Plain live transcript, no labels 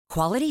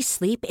Quality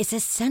sleep is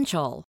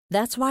essential.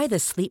 That's why the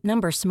Sleep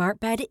Number Smart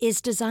Bed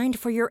is designed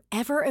for your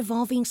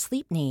ever-evolving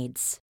sleep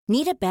needs.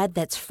 Need a bed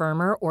that's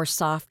firmer or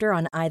softer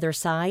on either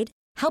side?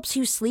 Helps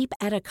you sleep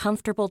at a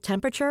comfortable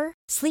temperature?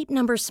 Sleep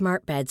Number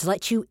Smart Beds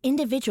let you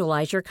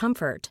individualize your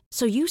comfort,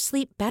 so you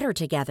sleep better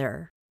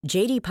together.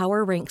 J.D.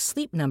 Power ranks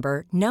Sleep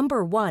Number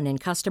number 1 in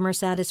customer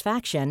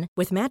satisfaction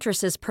with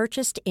mattresses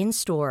purchased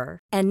in-store.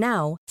 And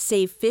now,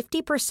 save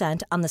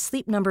 50% on the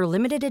Sleep Number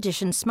Limited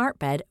Edition Smart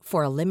Bed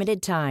for a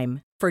limited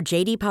time. For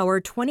J.D. Power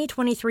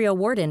 2023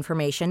 award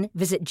information,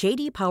 visit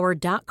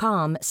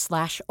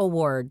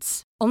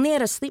jdpower.com/awards. Only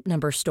at a Sleep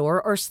Number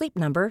store or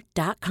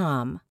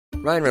sleepnumber.com.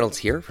 Ryan Reynolds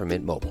here from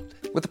Mint Mobile.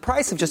 With the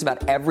price of just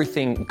about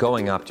everything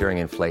going up during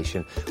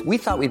inflation, we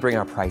thought we'd bring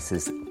our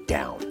prices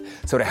down.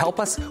 So to help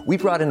us, we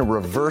brought in a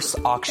reverse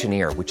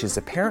auctioneer, which is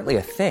apparently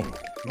a thing.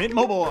 Mint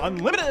Mobile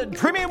Unlimited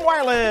Premium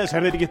Wireless. How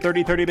to get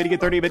 30, 30, bit to get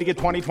 30, bit to get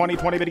 20, 20,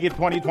 20, bit to get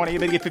 20, 20,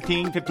 bit to get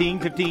 15, 15,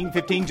 15,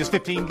 15, just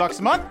 $15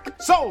 a month?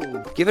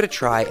 Sold! Give it a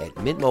try at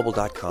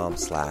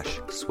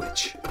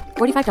mintmobile.com/switch.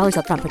 $45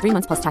 up front for 3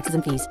 months plus taxes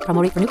and fees.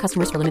 Promo rate for new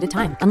customers for limited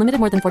time. Unlimited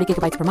more than 40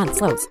 gigabytes per month.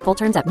 Slows full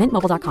terms at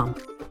mintmobile.com.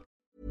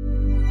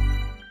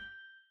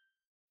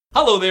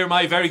 Hello there,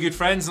 my very good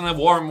friends, and a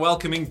warm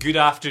welcome and good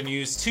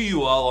afternoons to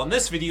you all. On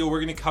this video, we're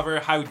going to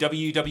cover how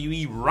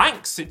WWE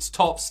ranks its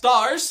top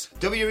stars.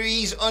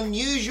 WWE's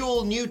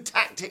unusual new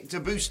tactic to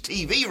boost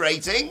TV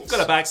ratings. Got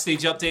a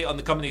backstage update on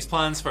the company's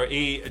plans for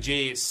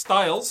AJ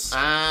Styles.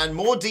 And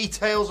more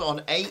details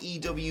on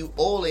AEW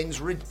All-In's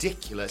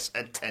ridiculous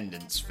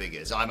attendance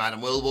figures. I'm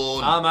Adam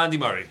Wilborn. I'm Andy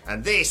Murray.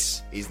 And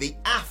this is the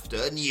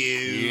After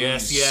News.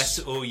 Yes, yes,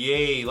 oh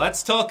yay.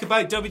 Let's talk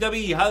about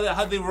WWE,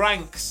 how they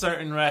rank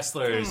certain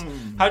wrestlers.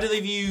 How do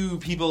they view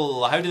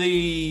people? How do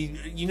they...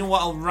 You know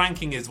what a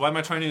ranking is? Why am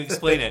I trying to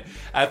explain it?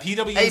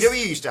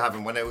 AEW used to have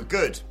them when they were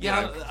good.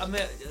 Yeah, I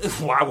mean,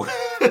 wow.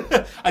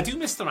 I do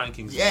miss the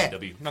rankings of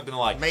AEW, not going to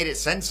lie. Made it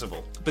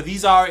sensible. But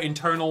these are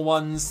internal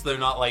ones. They're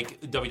not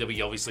like...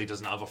 WWE obviously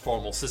doesn't have a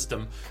formal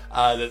system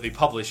that they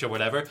publish or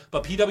whatever.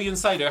 But PW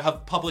Insider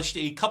have published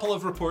a couple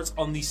of reports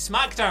on the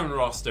SmackDown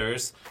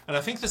rosters. And I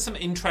think there's some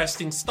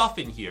interesting stuff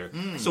in here.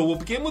 So we'll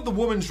begin with the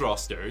women's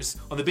rosters.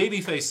 On the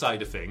babyface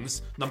side of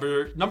things,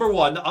 Number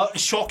one,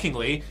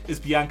 shockingly, is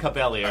Bianca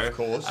Belair. Of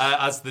course.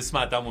 As the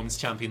SmackDown Women's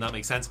Champion, that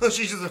makes sense. Well,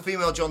 she's just a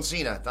female John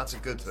Cena. That's a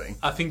good thing.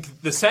 I think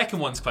the second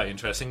one's quite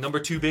interesting. Number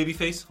 2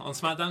 babyface on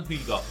SmackDown. Who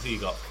you got?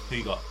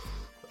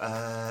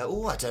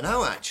 I don't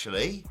know,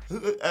 actually.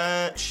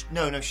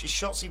 No, she's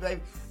Shotzi,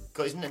 baby.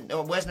 Where's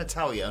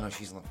Natalia? Oh, no,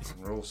 she's on the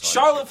Raw side.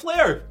 Charlotte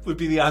Flair would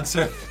be the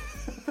answer.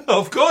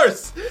 Of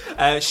course.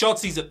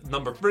 Shotzi's at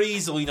number 3,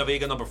 Zelina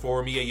Vega number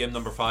 4, Mia Yim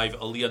number 5,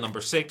 Aaliyah number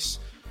 6.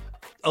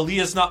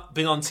 Aaliyah's not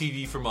been on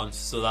TV for months,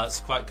 so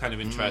that's quite kind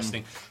of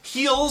interesting.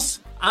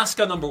 Heels,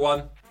 Asuka number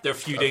 1. They're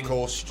feuding. Of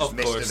course, just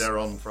missed it there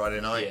on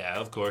Friday night. Yeah,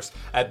 of course.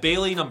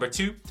 Bayley number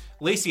 2.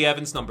 Lacey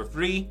Evans number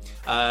 3.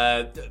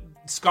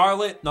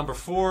 Scarlett number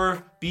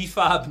 4.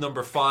 B-Fab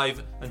number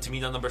 5. And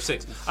Tamina number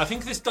 6. I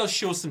think this does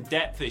show some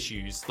depth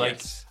issues.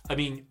 Yes. I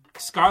mean,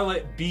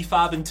 Scarlett,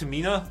 B-Fab, and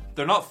Tamina,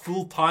 they're not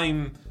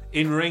full-time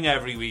in-ring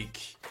every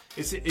week.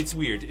 It's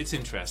weird. It's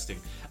interesting.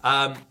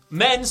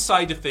 Men's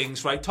side of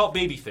things, right? Top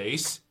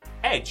babyface,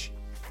 Edge.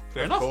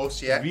 Fair enough. Of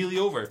course, yeah. Really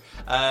over.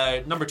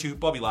 Number 2,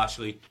 Bobby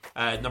Lashley.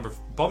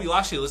 Bobby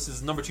Lashley listed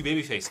as number 2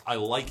 babyface. I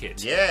like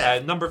it.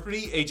 Yeah. Number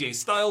 3, AJ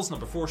Styles.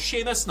 Number 4,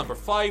 Sheamus. Number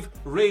 5,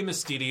 Rey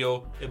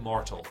Mysterio,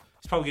 Immortal.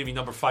 He's probably going to be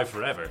number 5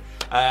 forever.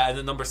 And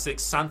then number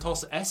 6,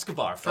 Santos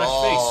Escobar. Fresh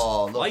face.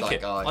 Love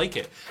that guy. Like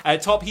it.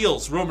 Top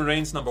heels, Roman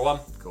Reigns, number 1.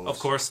 Of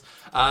course.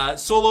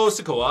 Solo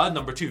Sikoa,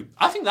 number 2.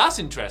 I think that's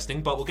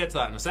interesting, but we'll get to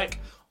that in a sec.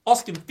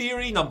 Austin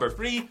Theory, number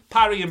 3.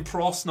 Parry and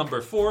Pross,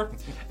 number 4.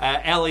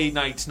 LA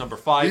Knight, number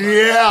 5.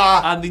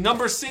 Yeah! And the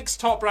number 6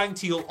 top-ranked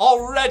heel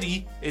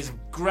already is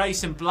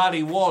Grayson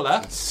Bloody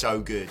Waller. He's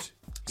so good.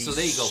 So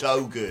there you go.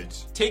 So good.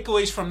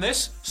 Takeaways from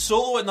this.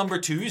 Solo at number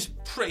 2 is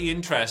pretty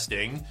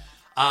interesting.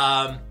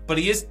 But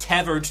he is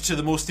tethered to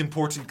the most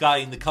important guy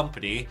in the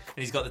company, and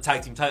he's got the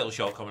tag team title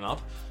shot coming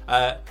up.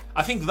 I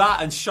think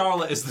that and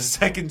Charlotte is the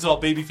second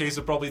top babyface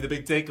are probably the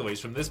big takeaways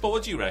from this, but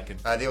what do you reckon?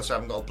 They also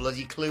haven't got a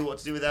bloody clue what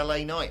to do with LA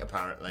Knight,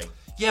 apparently.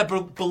 Yeah,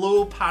 but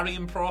below Parry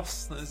and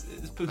Pross.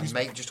 And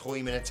make just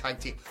Hoyman in a tag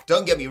team.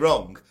 Don't get me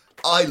wrong,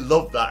 I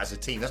love that as a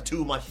team. That's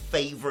 2 of my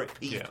favourite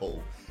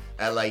people.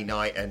 Yeah. LA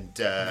Knight and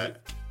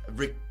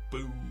Rick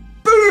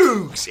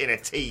Boogs in a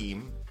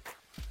team.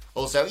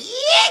 Also,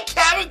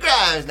 Cameron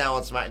Grimes now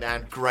on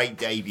SmackDown. Great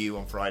debut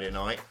on Friday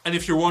night. And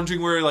if you're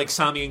wondering where like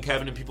Sammy and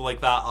Kevin and people like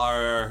that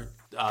are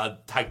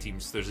tag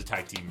teams, there's a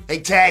tag team.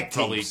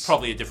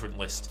 Probably a different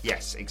list.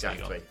 Yes,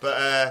 exactly.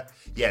 But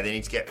they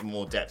need to get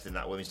more depth in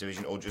that women's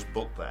division or just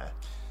book there.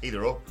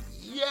 Either or.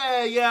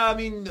 Yeah. I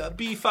mean,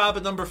 B-Fab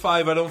at number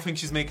 5, I don't think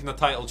she's making a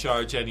title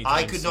charge anytime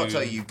soon. I could not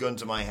tell you, gun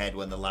to my head,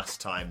 when the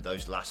last time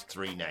those last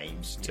 3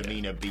 names,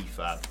 Tamina,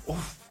 B-Fab.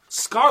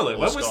 Scarlett,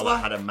 when was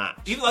Scarlett had a match.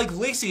 Even like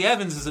Lacey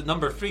Evans is at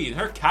number 3, and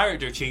her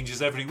character changes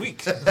every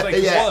week.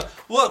 Like,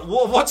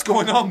 what's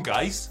going on,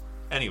 guys?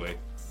 Anyway,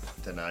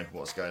 don't know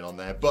what's going on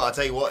there. But I'll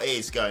tell you what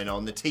is going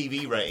on. The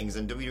TV ratings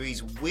and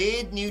WWE's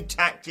weird new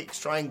tactics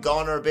try and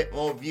garner a bit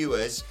more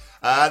viewers.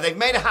 They've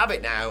made a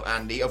habit now,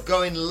 Andy, of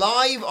going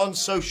live on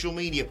social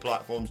media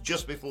platforms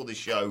just before the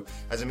show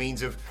as a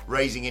means of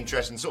raising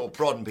interest and sort of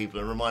prodding people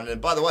and reminding them,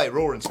 by the way,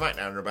 Raw and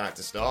SmackDown are about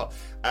to start.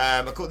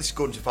 Of course, this is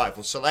according to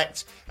Fightful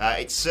Select.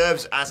 It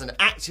serves as an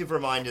active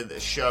reminder that the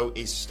show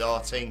is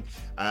starting.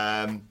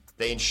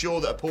 They ensure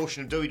that a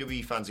portion of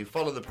WWE fans who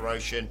follow the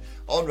promotion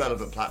on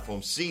relevant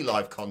platforms see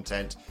live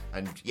content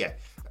and,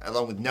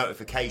 along with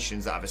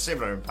notifications that have a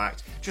similar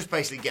impact, just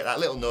basically get that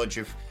little nudge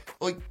of,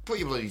 oi, put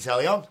your bloody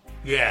telly on.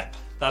 Yeah,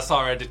 that's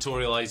our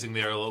editorializing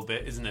there a little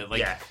bit, isn't it?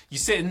 Like, you're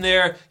sitting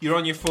there, you're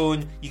on your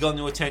phone, you got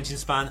no attention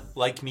span,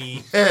 like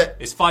me.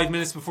 It's 5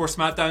 minutes before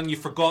SmackDown, you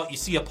forgot, you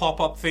see a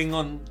pop-up thing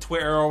on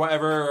Twitter or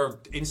whatever, or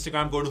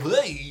Instagram going,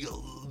 hey,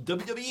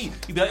 WWE.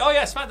 You'd be like, oh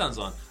yeah, SmackDown's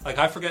on. Like,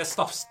 I forget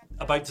stuff's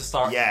about to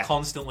start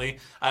constantly,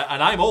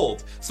 and I'm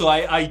old, so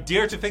I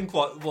dare to think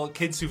what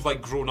kids who've like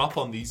grown up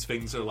on these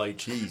things are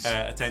like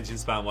attention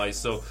span wise.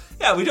 So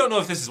yeah, we don't know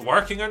if this is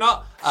working or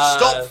not.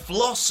 Stop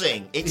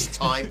flossing, it's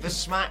time for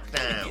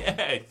SmackDown.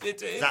 Yeah,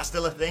 is that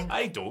still a thing?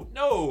 I don't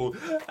know.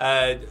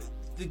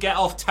 Get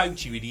off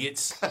touch, you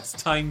idiots. It's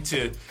time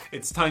to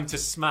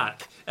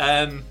smack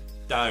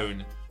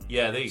down.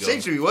 Yeah, there you go.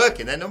 Seems to be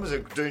working. Their numbers are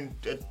doing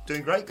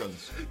great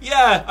guns.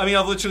 Yeah, I mean,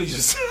 I've literally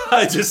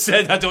I just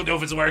said I don't know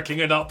if it's working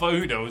or not, but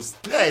who knows?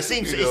 Yeah, it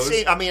seems.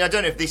 I mean, I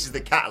don't know if this is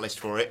the catalyst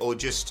for it or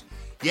just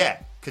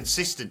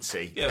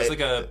consistency. Yeah, it's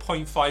like a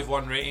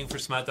 0.51 rating for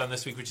SmackDown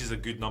this week, which is a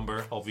good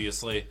number,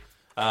 obviously.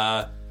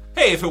 Hey,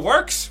 if it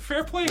works,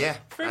 fair play. Yeah,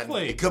 fair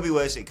play. It could be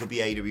worse. It could be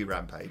AEW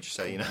Rampage.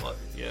 So you know. Well,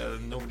 yeah,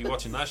 nobody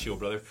watching that show,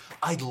 brother.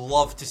 I'd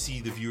love to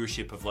see the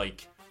viewership of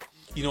like,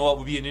 you know what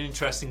would be an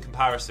interesting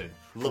comparison?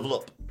 Level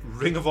Up.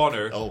 Ring of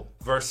Honor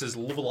versus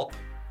Level Up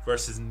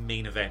versus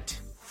Main Event.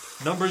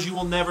 Numbers you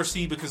will never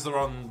see because they're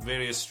on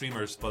various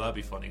streamers, but that'd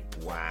be funny.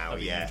 Wow,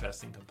 that'd be an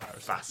interesting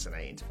comparison.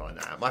 Fascinating to find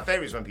that out. My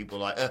favourite is when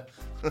people are like,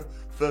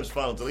 Firm's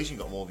Final Deletion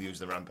got more views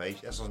than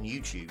Rampage. That's on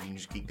YouTube. You can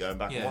just keep going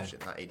back and watch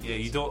it. That idiot. Yeah,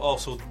 you don't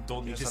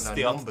need to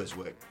stay up. Numbers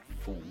work.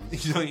 Fools.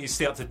 You don't need to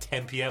stay up to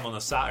 10 PM on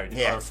a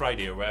Saturday or a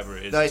Friday or whatever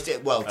it is. No,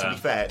 to be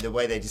fair, the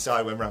way they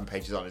decide when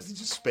Rampage is on is they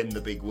just spin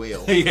the big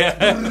wheel.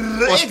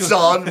 It's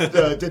on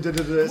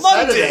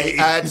Saturday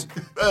at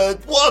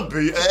 1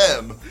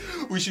 PM.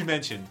 We should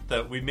mention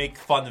that we make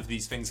fun of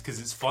these things because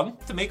it's fun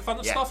to make fun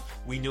of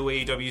stuff. We know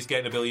AEW is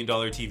getting $1 billion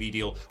TV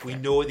deal. We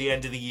know at the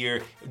end of the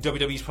year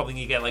WWE's probably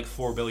going to get like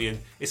 $4 billion.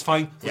 It's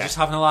fine. We're just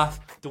having a laugh.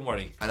 Don't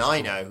worry. And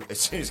I know as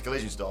soon as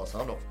Collision starts,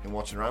 I'm not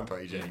watching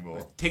Rampage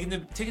anymore. Taking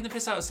the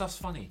piss out of stuff's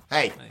funny.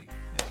 Hey,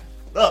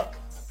 look.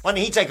 Why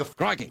didn't he take a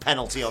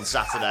penalty on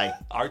Saturday?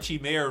 Archie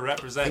Mayer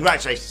represents.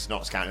 Congratulations,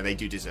 Notts County. They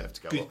do deserve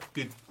to go up.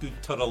 Good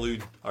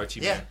Tuddaloon,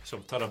 Archie Mayer.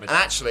 And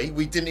actually,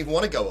 we didn't even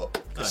want to go up.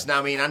 Because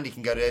now me and Andy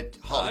can go to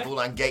Hartlepool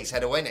and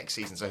Gateshead away next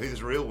season. So who's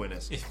the real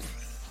winners?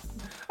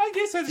 I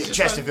guess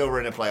Chesterfield were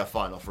in a playoff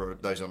final for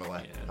those on the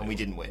way. And we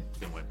didn't win.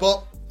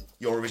 But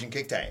Eurovision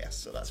kicked ass,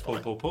 so that's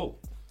fine. Pull.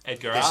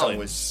 Edgar this Allan song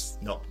was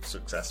not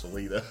successful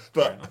either.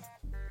 But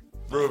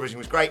Eurovision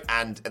was great.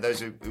 And those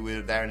who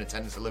were there in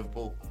attendance at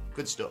Liverpool,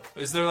 good stuff.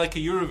 Is there like a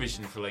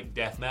Eurovision for like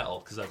death metal?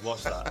 Because I'd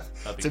watch that.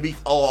 I've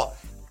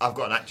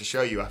got an act to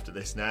show you after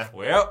this now.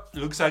 Well,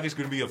 looks like it's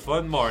going to be a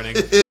fun morning.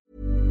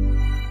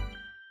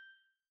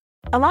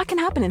 A lot can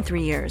happen in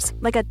 3 years,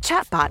 like a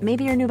chatbot may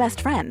be your new best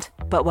friend.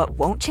 But what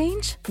won't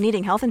change?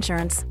 Needing health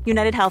insurance.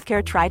 United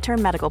Healthcare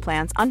Tri-Term Medical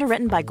Plans,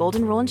 underwritten by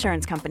Golden Rule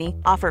Insurance Company,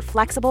 offer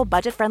flexible,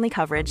 budget-friendly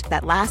coverage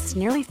that lasts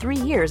nearly 3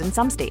 years in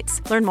some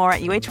states. Learn more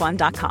at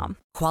uh1.com.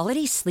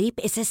 Quality sleep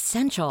is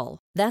essential.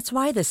 That's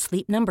why the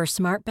Sleep Number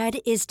Smart Bed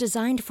is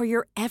designed for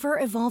your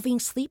ever-evolving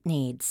sleep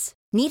needs.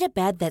 Need a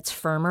bed that's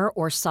firmer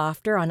or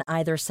softer on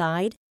either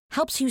side?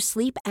 Helps you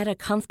sleep at a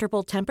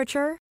comfortable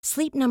temperature?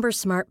 Sleep Number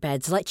Smart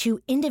Beds let you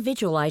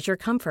individualize your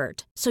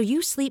comfort so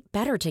you sleep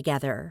better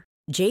together.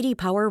 J.D.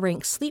 Power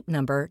ranks Sleep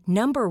Number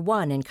number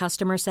 1 in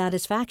customer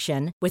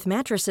satisfaction with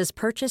mattresses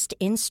purchased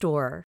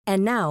in-store.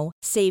 And now,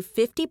 save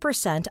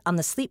 50% on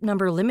the Sleep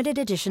Number Limited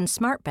Edition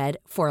Smart Bed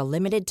for a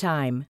limited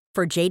time.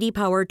 For J.D.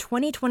 Power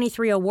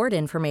 2023 award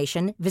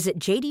information, visit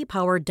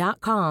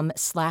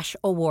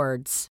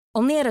jdpower.com/awards.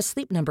 Only at a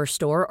Sleep Number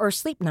store or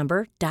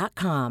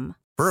sleepnumber.com.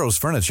 Burrow's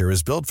furniture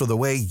is built for the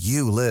way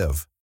you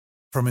live.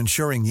 From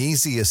ensuring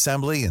easy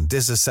assembly and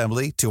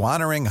disassembly to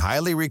honoring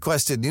highly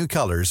requested new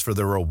colors for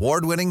their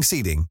award-winning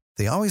seating,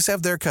 they always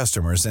have their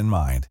customers in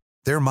mind.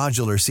 Their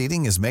modular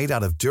seating is made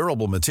out of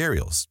durable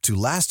materials to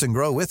last and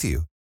grow with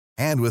you.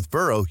 And with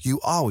Burrow, you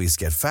always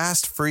get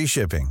fast, free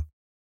shipping.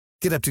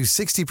 Get up to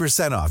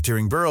 60% off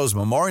during Burrow's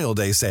Memorial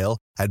Day sale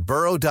at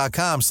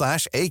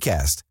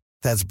burrow.com/ACAST.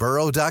 That's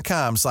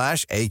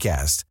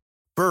burrow.com/ACAST.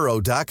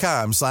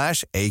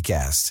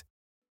 burrow.com/ACAST.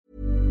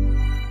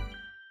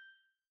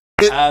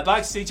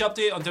 Backstage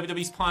update on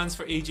WWE's plans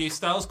for AJ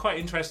Styles. Quite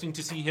interesting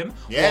to see him.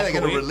 Yeah, they're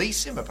going to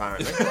release him,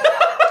 apparently.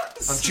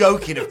 I'm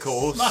joking, of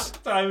course.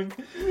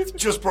 SmackDown.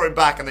 Just brought him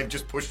back and they've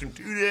just pushed him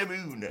to the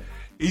moon.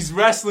 He's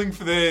wrestling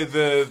for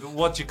the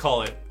what do you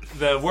call it?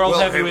 The World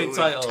Heavyweight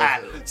title.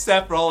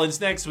 Seth Rollins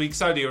next week,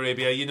 Saudi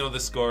Arabia. You know the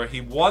score. He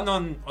won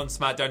on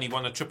SmackDown. He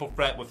won a triple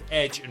threat with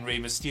Edge and Rey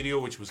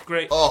Mysterio, which was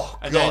great. Oh,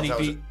 and God, then he that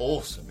beat, was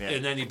awesome. Yeah.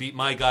 And then he beat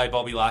my guy,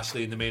 Bobby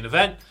Lashley, in the main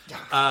event.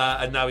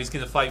 And now he's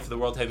going to fight for the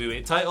World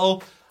Heavyweight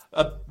title.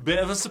 A bit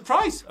of a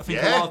surprise. I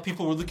think a lot of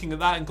people were looking at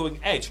that and going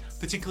Edge,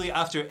 particularly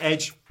after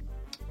Edge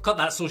got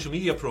that social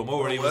media promo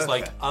where he was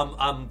like,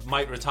 I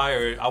might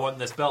retire, I want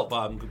this belt,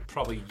 but I'm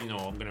probably, I'm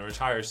going to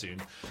retire soon.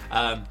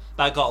 That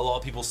got a lot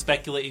of people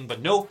speculating,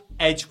 but no,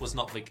 Edge was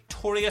not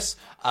victorious.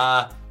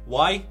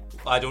 Why?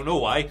 I don't know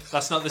why.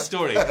 That's not the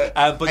story. But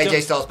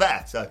AJ Styles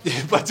better. So.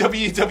 But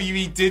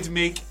WWE did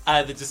make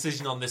the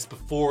decision on this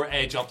before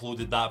Edge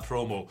uploaded that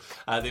promo.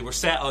 They were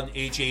set on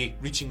AJ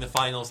reaching the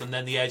finals, and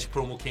then the Edge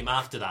promo came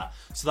after that.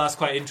 So that's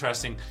quite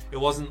interesting. It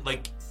wasn't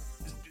like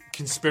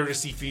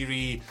conspiracy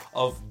theory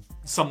of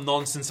some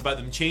nonsense about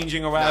them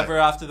changing or whatever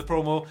after the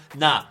promo.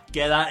 Nah,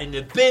 get that in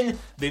the bin.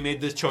 They made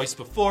this choice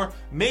before.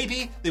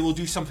 Maybe they will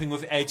do something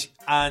with Edge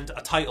and a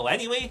title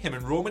anyway. Him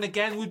and Roman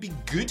again would be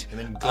good.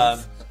 Him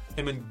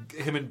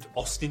and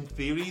Austin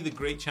Theory, the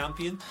great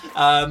champion.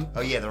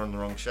 Oh yeah, they're on the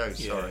wrong show.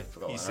 Sorry,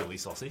 forgot you about silly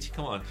sausage.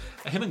 Come on,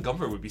 him and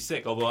Gunther would be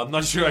sick. Although I'm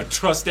not sure I'd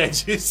trust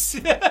Edge's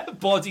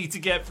body to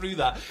get through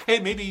that.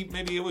 Hey, maybe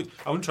it would.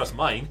 I wouldn't trust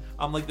mine.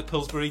 I'm like the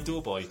Pillsbury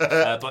Doughboy,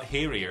 but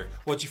hairier.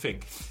 What do you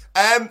think?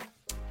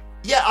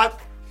 Yeah,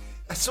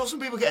 I saw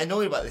some people get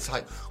annoyed about this.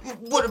 Like,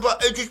 what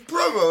about Edge's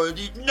promo?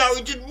 No,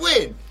 he didn't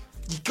win.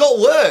 You got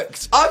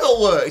worked. I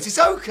got worked. It's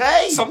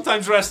okay.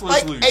 Sometimes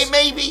wrestlers lose. It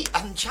may be,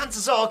 and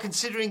chances are,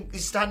 considering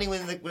he's standing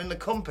within the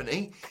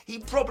company, he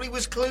probably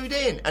was clued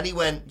in. And he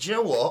went, do you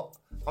know what?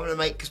 I'm going to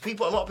make... Because a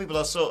lot of people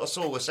I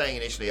saw were saying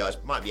initially,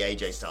 it might be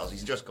AJ Styles.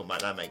 He's just come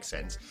back. That makes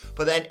sense.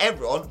 But then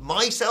everyone,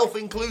 myself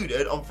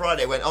included, on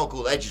Friday went, oh,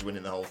 cool, Edge is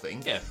winning the whole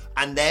thing. Yeah.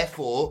 And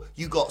therefore,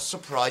 you got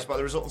surprised by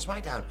the result on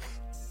SmackDown.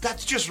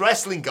 That's just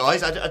wrestling,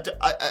 guys.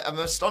 I'm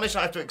astonished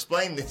I have to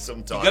explain this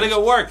sometimes. You gotta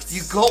get worked.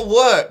 You got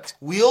worked.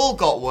 We all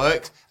got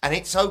worked, and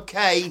it's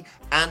okay.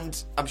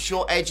 And I'm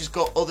sure Edge has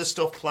got other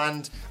stuff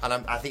planned, and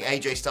I think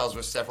AJ Styles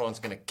versus Seth Rollins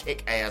is going to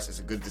kick ass. It's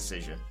a good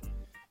decision.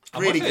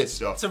 Really good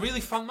stuff. It's a really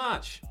fun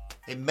match.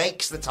 It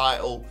makes the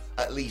title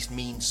at least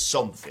mean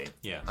something.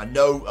 Yeah. I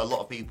know a lot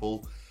of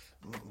people,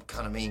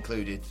 kind of me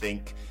included,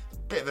 think a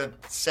bit of a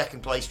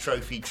second place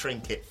trophy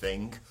trinket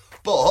thing,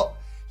 but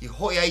you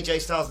hoy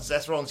AJ Styles and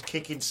Seth Rollins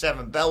kicking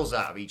 7 bells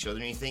out of each other,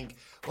 and you think,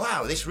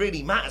 wow, this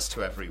really matters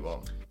to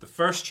everyone. The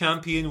first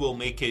champion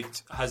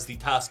has the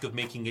task of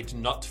making it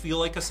not feel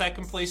like a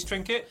second place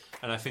trinket,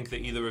 and I think that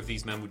either of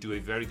these men would do a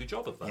very good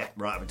job of that. Yeah,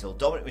 right up until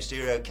Dominic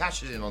Mysterio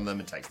cashes in on them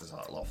and takes the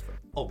title off them.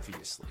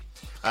 Obviously.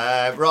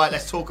 Right,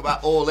 let's talk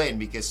about All In,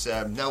 because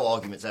no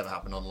arguments ever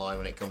happen online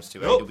when it comes to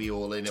AEW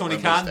All In at Wembley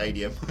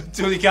Stadium.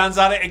 Tony Khan's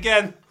at it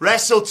again.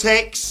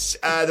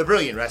 WrestleTix, the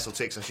brilliant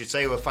WrestleTix, I should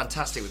say, who are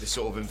fantastic with this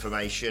sort of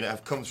information,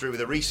 have come through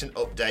with a recent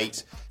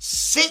update.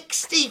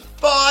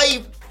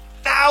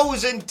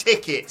 65,000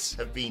 tickets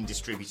have been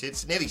distributed.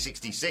 It's nearly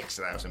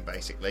 66,000,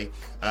 basically.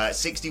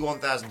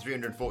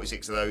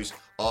 61,346 of those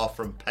are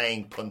from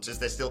paying punters.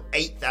 There's still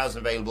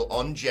 8,000 available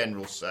on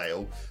general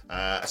sale.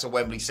 That's a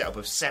Wembley setup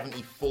of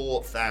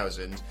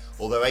 74,000.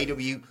 Although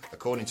AEW,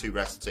 according to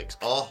WrestleTix,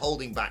 are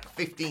holding back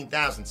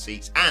 15,000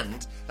 seats,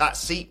 and that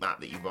seat map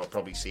that you've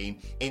probably seen,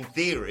 in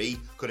theory,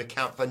 could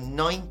account for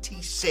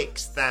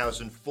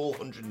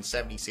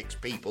 96,476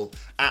 people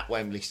at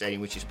Wembley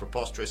Stadium, which is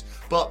preposterous.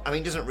 But, I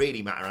mean, it doesn't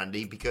really matter,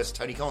 Andy, because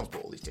Tony Khan's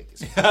bought all these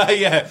tickets.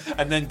 Yeah,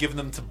 and then giving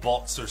them to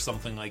bots or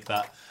something like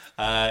that.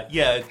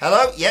 Yeah.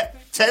 Hello? Yep.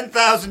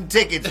 10,000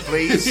 tickets,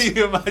 please.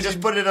 You imagine? Just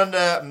put it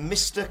under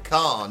Mr.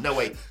 Khan. No,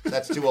 wait.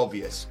 That's too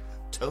obvious.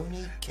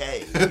 Tony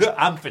K.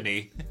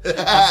 Anthony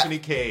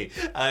K.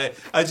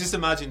 I just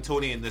imagine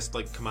Tony in this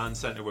command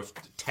center with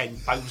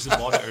 10,000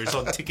 monitors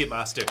on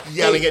Ticketmaster.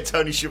 Yelling at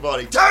Tony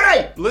Schiavone.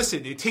 Tony!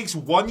 Listen, it takes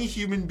one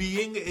human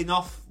being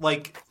enough,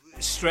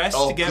 stress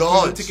to get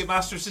through the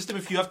Ticketmaster system.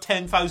 If you have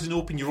 10,000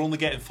 open, you're only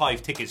getting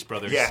 5 tickets,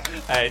 brothers. Yeah.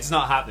 It's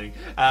not happening.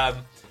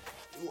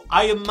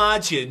 I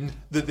imagine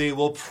that they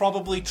will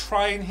probably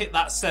try and hit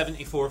that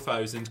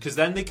 74,000, because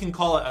then they can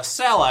call it a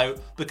sellout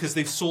because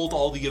they've sold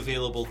all the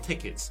available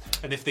tickets.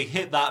 And if they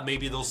hit that,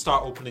 maybe they'll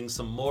start opening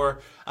some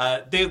more.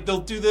 They'll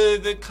do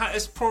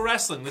it's pro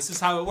wrestling. This is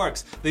how it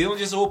works. They don't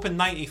just open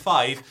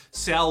 95,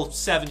 sell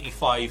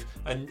 75,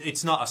 and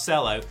it's not a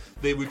sellout.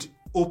 They would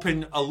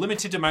open a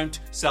limited amount,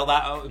 sell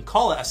that out, and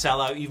call it a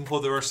sellout, even though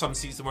there are some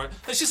seats that weren't.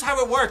 That's just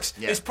how it works.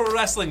 Yeah. It's pro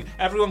wrestling.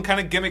 Everyone kind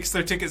of gimmicks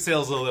their ticket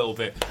sales a little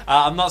bit.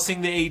 I'm not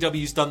saying that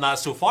AEW's done that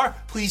so far.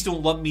 Please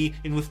don't lump me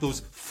in with those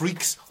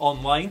freaks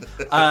online.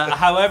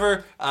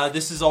 However,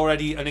 this is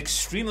already an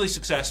extremely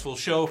successful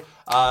show.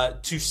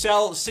 To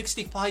sell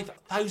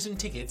 65,000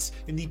 tickets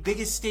in the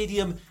biggest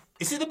stadium.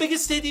 Is it the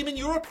biggest stadium in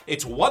Europe?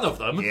 It's one of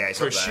them,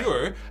 for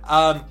sure.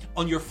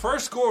 On your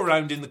first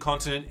go-around in the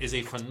continent is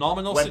a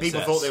phenomenal success. When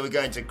people thought they were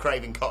going to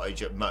Craven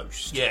Cottage at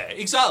most. Yeah,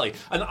 exactly.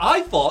 And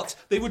I thought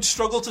they would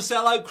struggle to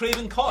sell out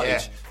Craven Cottage.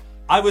 Yeah.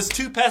 I was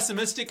too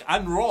pessimistic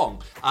and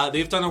wrong.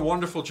 They've done a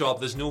wonderful job.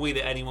 There's no way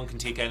that anyone can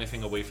take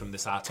anything away from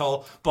this at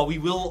all. But we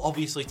will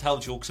obviously tell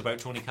jokes about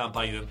Tony Can't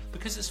Buy Them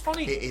because it's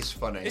funny. It is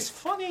funny. It's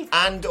funny.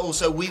 And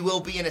also, we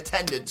will be in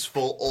attendance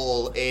for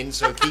All In,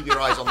 so keep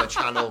your eyes on the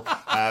channel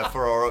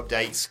for our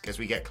updates as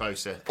we get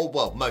closer. Oh,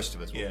 well, most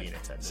of us will be in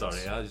attendance.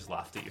 Sorry, I just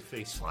laughed at your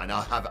face. Fine,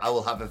 I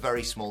will have a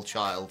very small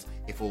child,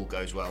 if all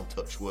goes well,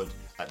 touch wood,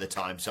 at the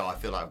time, so I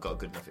feel like I've got a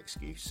good enough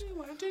excuse. You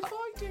weren't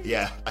invited.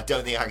 Yeah, I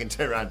don't think I can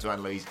turn around to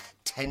Anne-Louise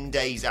 10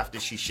 days after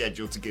she's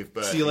scheduled to give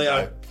birth. See you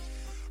later. Go,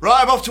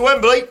 right, I'm off to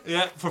Wembley.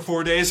 Yeah, for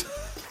 4 days.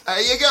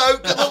 There you go.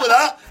 Good luck with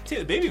that. Take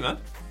the baby, man.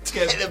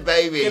 Take the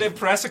baby. Get a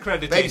press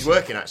accreditation. Baby's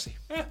working, actually.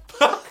 Yeah.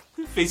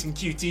 Facing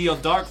QT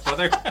on dark,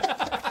 brother.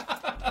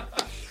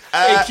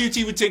 Hey,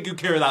 QT would take good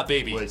care of that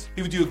baby.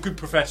 He would do a good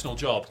professional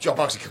job. John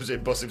Moxley comes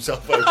in, busts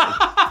himself open.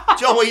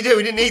 John, what are you doing?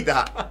 We didn't need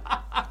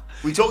that.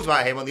 We talked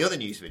about him on the other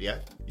news video.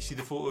 You see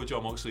the photo of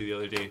John Moxley the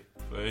other day,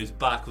 where his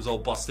back was all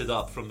busted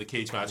up from the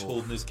cage match,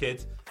 holding his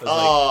kid.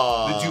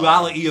 Like the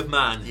duality of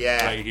man,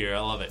 right here. I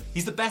love it.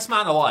 He's the best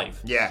man alive.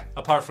 Yeah.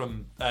 Apart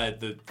from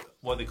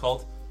what are they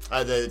called?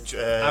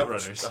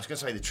 Outrunners. I was going to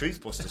say the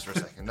Truth Busters for a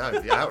second. No,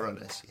 the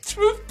Outrunners.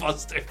 Truth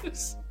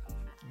Busters.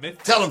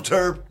 Tell them,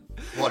 Turb.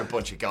 What a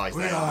bunch of guys.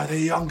 We are the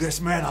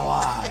youngest men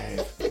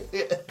alive.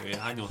 Yeah,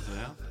 I know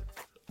that.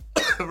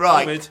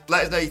 Right, COVID.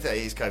 Let us know your thoughts.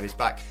 His COVID's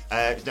back.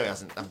 No, he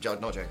hasn't. I'm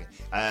not joking.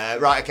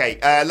 Right, okay.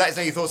 Let us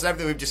know your thoughts on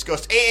everything we've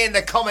discussed in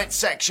the comments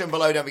section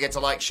below. Don't forget to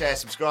like, share,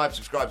 subscribe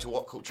to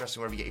What Culture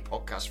Wrestling, wherever you get your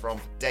podcasts from.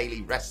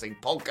 Daily wrestling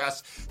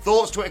podcasts.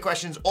 Thoughts, Twitter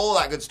questions, all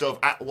that good stuff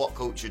at What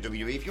Culture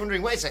WWE. If you're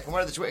wondering, wait a second,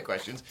 where are the Twitter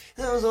questions?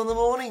 That was on the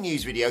morning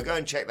news video. Go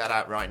and check that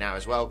out right now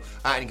as well.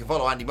 And you can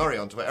follow Andy Murray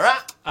on Twitter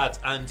at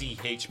Andy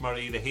H.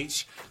 Murray. The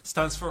H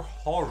stands for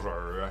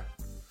horror.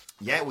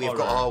 Yeah, we've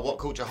got our What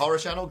Culture horror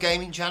channel,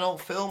 gaming channel,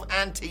 film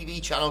and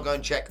TV channel. Go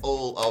and check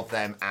all of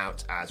them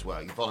out as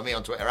well. You can follow me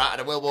on Twitter at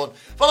Adam Wilborn.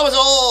 Follow us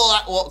all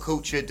at What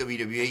Culture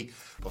WWE.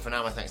 But for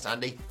now, my thanks to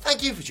Andy.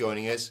 Thank you for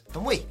joining us,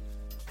 and we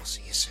will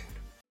see you soon.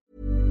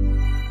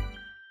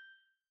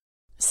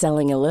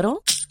 Selling a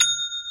little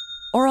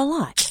or a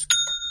lot?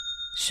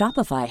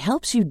 Shopify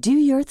helps you do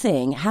your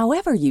thing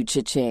however you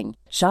cha-ching.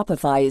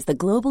 Shopify is the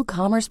global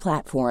commerce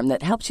platform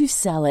that helps you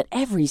sell at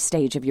every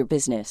stage of your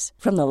business.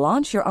 From the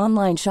launch your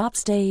online shop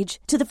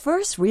stage to the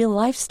first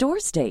real-life store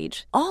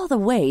stage, all the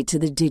way to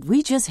the did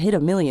we just hit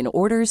a million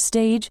orders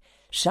stage.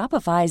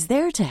 Shopify is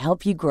there to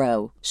help you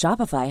grow.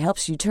 Shopify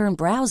helps you turn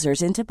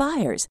browsers into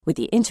buyers with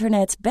the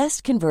internet's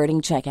best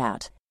converting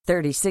checkout.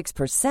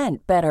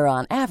 36% better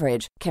on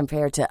average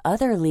compared to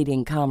other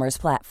leading commerce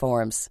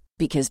platforms.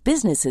 Because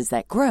businesses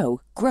that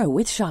grow, grow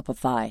with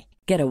Shopify.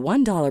 Get a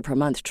 $1 per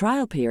month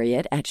trial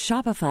period at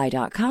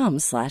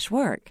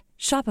shopify.com/work.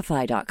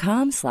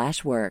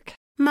 Shopify.com/work.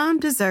 Mom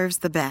deserves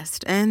the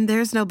best, and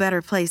there's no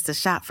better place to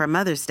shop for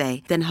Mother's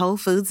Day than Whole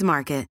Foods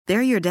Market.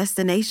 They're your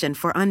destination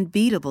for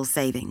unbeatable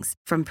savings,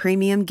 from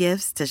premium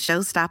gifts to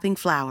show-stopping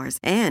flowers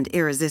and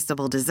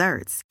irresistible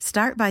desserts.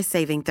 Start by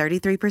saving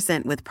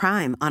 33% with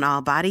Prime on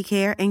all body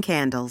care and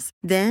candles.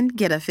 Then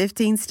get a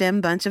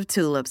 15-stem bunch of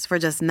tulips for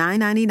just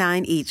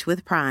 $9.99 each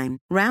with Prime.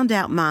 Round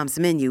out Mom's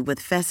menu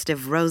with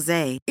festive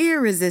rosé,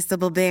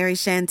 irresistible berry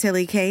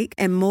chantilly cake,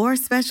 and more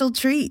special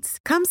treats.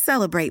 Come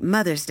celebrate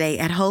Mother's Day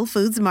at Whole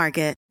Foods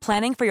Market.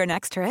 Planning for your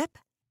next trip?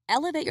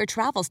 Elevate your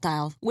travel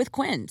style with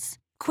Quince.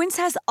 Quince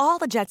has all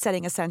the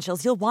jet-setting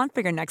essentials you'll want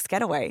for your next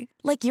getaway,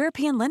 like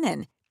European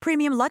linen,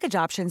 premium luggage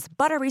options,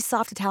 buttery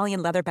soft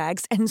Italian leather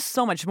bags, and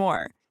so much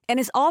more. And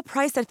is all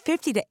priced at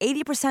 50 to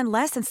 80%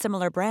 less than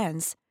similar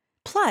brands.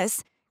 Plus,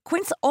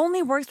 Quince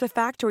only works with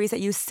factories that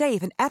use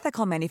safe and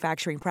ethical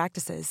manufacturing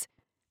practices.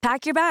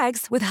 Pack your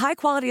bags with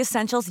high-quality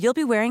essentials you'll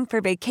be wearing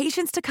for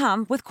vacations to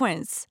come with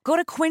Quince. Go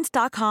to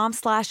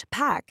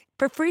quince.com/pack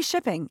for free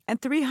shipping and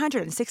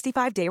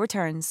 365-day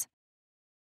returns.